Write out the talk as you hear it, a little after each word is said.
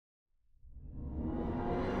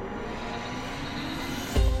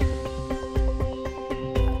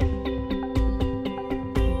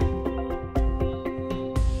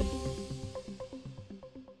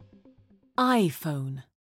Eyephone.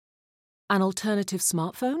 An alternative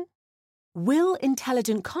smartphone? Will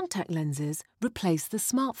intelligent contact lenses replace the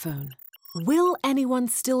smartphone? Will anyone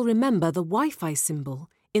still remember the Wi-Fi symbol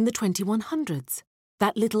in the 2100s?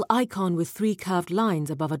 That little icon with 3 curved lines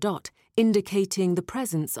above a dot indicating the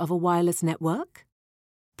presence of a wireless network?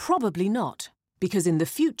 Probably not, because in the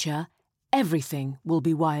future, everything will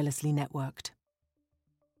be wirelessly networked.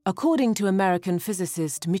 According to American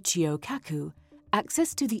physicist Michio Kaku,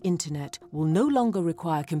 access to the internet will no longer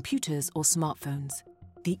require computers or smartphones.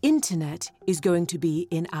 The internet is going to be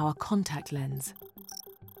in our contact lens.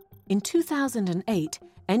 In 2008,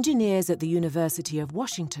 engineers at the University of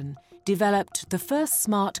Washington developed the first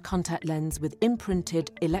smart contact lens with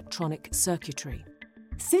imprinted electronic circuitry.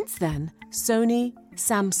 Since then, Sony,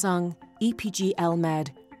 Samsung, EPG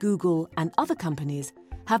Elmed, Google, and other companies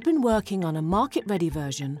have been working on a market-ready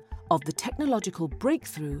version of the technological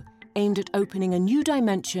breakthrough aimed at opening a new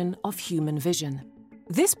dimension of human vision.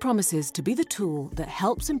 This promises to be the tool that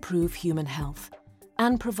helps improve human health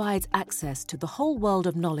and provides access to the whole world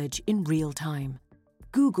of knowledge in real time.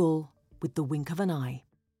 Google with the wink of an eye.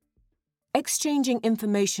 Exchanging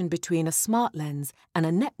information between a smart lens and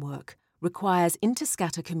a network requires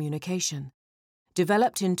interscatter communication.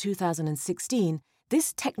 Developed in 2016,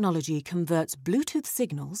 this technology converts Bluetooth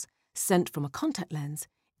signals sent from a contact lens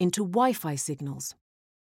into Wi-Fi signals.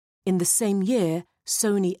 In the same year,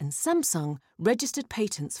 Sony and Samsung registered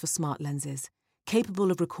patents for smart lenses,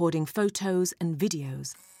 capable of recording photos and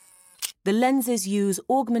videos. The lenses use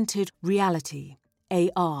augmented reality,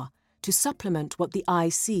 AR, to supplement what the eye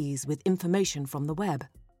sees with information from the web.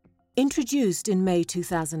 Introduced in May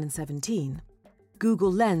 2017,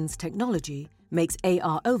 Google Lens technology makes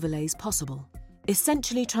AR overlays possible,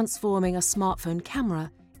 essentially transforming a smartphone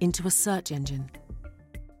camera into a search engine.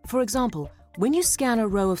 For example, when you scan a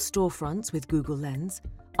row of storefronts with Google Lens,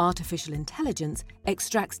 artificial intelligence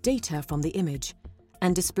extracts data from the image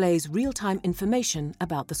and displays real-time information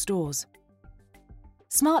about the stores.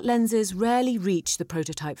 Smart lenses rarely reach the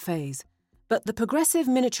prototype phase, but the progressive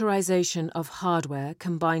miniaturization of hardware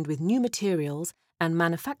combined with new materials and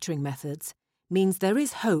manufacturing methods means there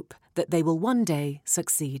is hope that they will one day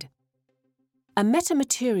succeed. A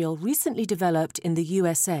metamaterial recently developed in the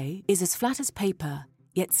USA is as flat as paper,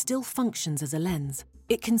 yet still functions as a lens.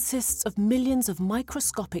 It consists of millions of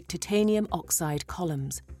microscopic titanium oxide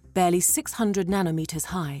columns, barely 600 nanometers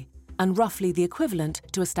high, and roughly the equivalent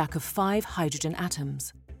to a stack of 5 hydrogen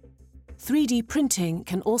atoms. 3D printing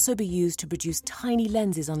can also be used to produce tiny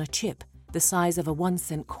lenses on a chip the size of a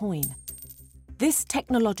 1-cent coin. This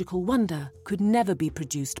technological wonder could never be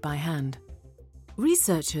produced by hand.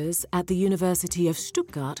 Researchers at the University of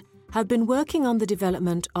Stuttgart have been working on the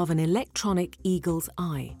development of an electronic eagle's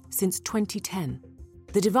eye since 2010.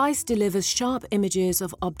 The device delivers sharp images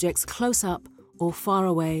of objects close up or far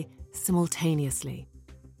away simultaneously.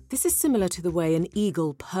 This is similar to the way an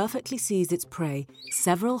eagle perfectly sees its prey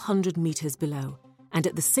several hundred meters below, and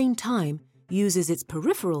at the same time uses its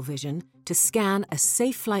peripheral vision to scan a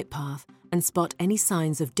safe flight path and spot any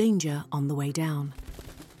signs of danger on the way down.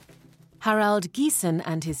 Harald Giesen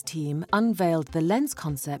and his team unveiled the lens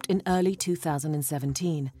concept in early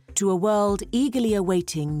 2017 to a world eagerly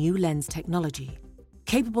awaiting new lens technology,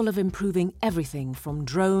 capable of improving everything from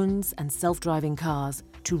drones and self-driving cars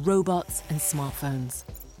to robots and smartphones.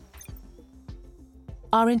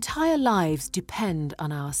 Our entire lives depend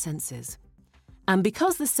on our senses. And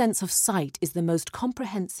because the sense of sight is the most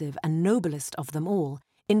comprehensive and noblest of them all,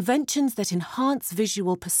 inventions that enhance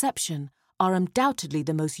visual perception are undoubtedly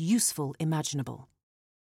the most useful imaginable.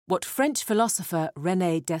 What French philosopher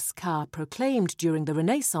René Descartes proclaimed during the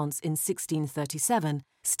Renaissance in 1637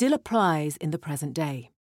 still applies in the present day.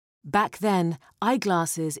 Back then,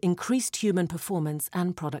 eyeglasses increased human performance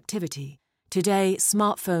and productivity. Today,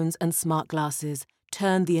 smartphones and smart glasses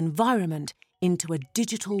turn the environment into a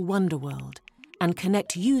digital wonder world and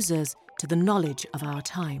connect users to the knowledge of our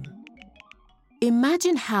time.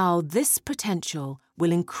 Imagine how this potential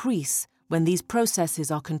will increase when these processes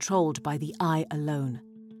are controlled by the eye alone,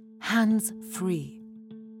 hands-free.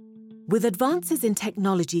 With advances in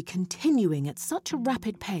technology continuing at such a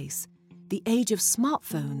rapid pace, the age of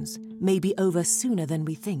smartphones may be over sooner than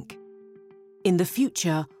we think. In the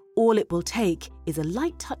future, all it will take is a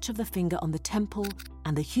light touch of the finger on the temple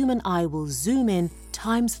and the human eye will zoom in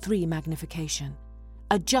 ×3 magnification,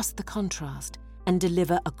 adjust the contrast, and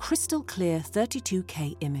deliver a crystal-clear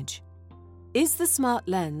 32K image. Is the smart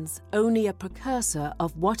lens only a precursor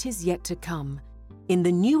of what is yet to come in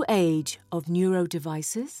the new age of neuro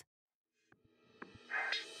devices?